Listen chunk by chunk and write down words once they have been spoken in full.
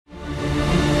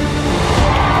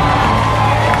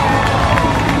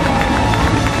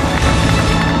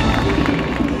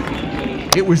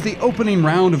It was the opening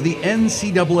round of the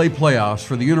NCAA playoffs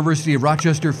for the University of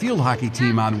Rochester field hockey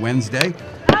team on Wednesday.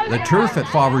 The turf at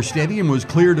Fauver Stadium was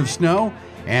cleared of snow,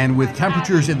 and with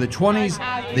temperatures in the 20s,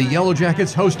 the Yellow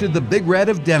Jackets hosted the Big Red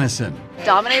of Denison.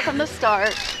 Dominate from the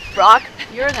start. Brock,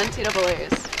 you're in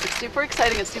NCAAs. It's super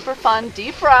exciting, it's super fun.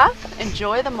 Deep breath,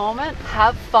 enjoy the moment,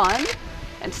 have fun,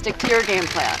 and stick to your game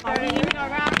plan.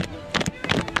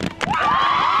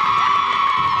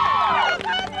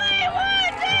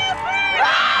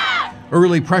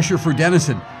 Early pressure for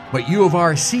Denison, but U of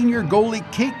R senior goalie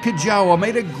Kate Kajawa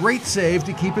made a great save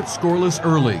to keep it scoreless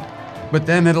early. But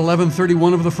then at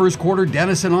 11:31 of the first quarter,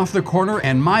 Denison off the corner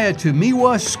and Maya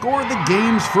Tumiwa scored the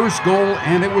game's first goal,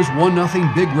 and it was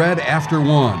 1-0 Big Red after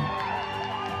one.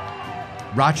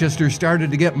 Rochester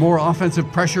started to get more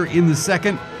offensive pressure in the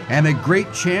second, and a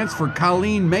great chance for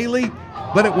Colleen Maley,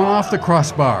 but it went off the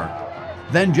crossbar.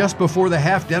 Then just before the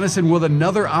half, Denison with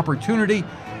another opportunity,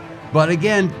 but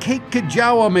again, Kate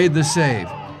Kajawa made the save.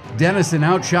 Denison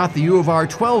outshot the U of R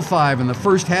 12-5 in the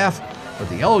first half, but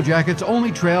the Yellow Jackets only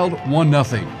trailed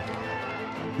 1-0.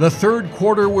 The third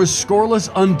quarter was scoreless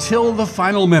until the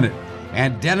final minute,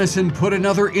 and Denison put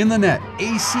another in the net.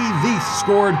 AC Veith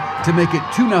scored to make it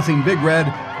 2-0 Big Red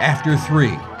after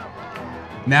 3.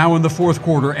 Now in the fourth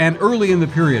quarter and early in the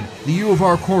period, the U of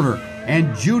R corner,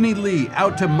 and Junie Lee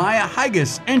out to Maya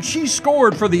Higas, and she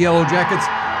scored for the Yellow Jackets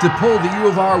to pull the U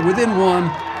of R within one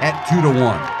at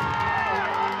 2-1.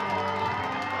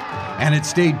 And it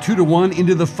stayed 2-1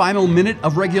 into the final minute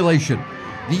of regulation.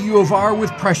 The U of R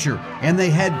with pressure, and they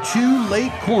had two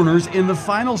late corners in the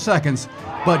final seconds,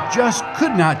 but just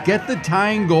could not get the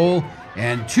tying goal,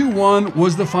 and 2-1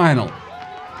 was the final.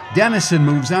 Denison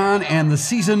moves on, and the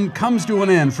season comes to an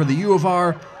end for the U of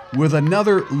R with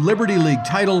another Liberty League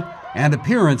title and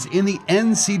appearance in the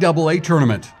NCAA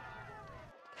tournament.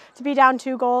 To be down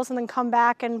 2 goals and then come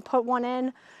back and put one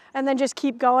in and then just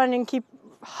keep going and keep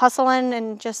hustling,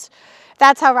 and just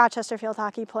that's how Rochester field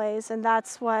hockey plays, and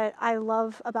that's what I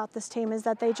love about this team, is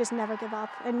that they just never give up,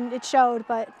 and it showed.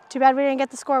 But too bad we didn't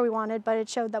get the score we wanted, but it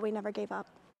showed that we never gave up.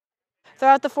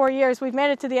 Throughout the 4 years, we've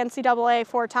made it to the NCAA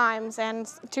 4 times, and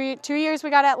two years we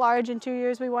got at large, and 2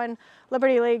 years we won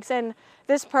Liberty Leagues, and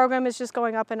this program is just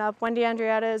going up and up. Wendy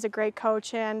Andrietta is a great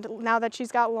coach, and now that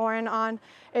she's got Lauren on,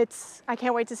 I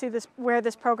can't wait to see where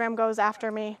this program goes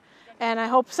after me, and I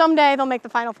hope someday they'll make the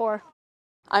Final Four.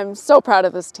 I'm so proud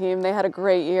of this team. They had a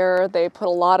great year. They put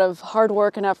a lot of hard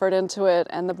work and effort into it,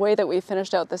 and the way that we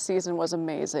finished out the season was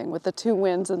amazing, with the 2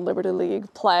 wins in Liberty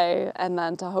League play and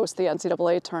then to host the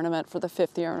NCAA tournament for the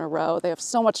 5th year in a row. They have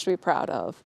so much to be proud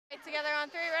of. Together on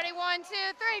 3, ready, 1,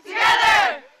 2, 3,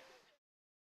 together!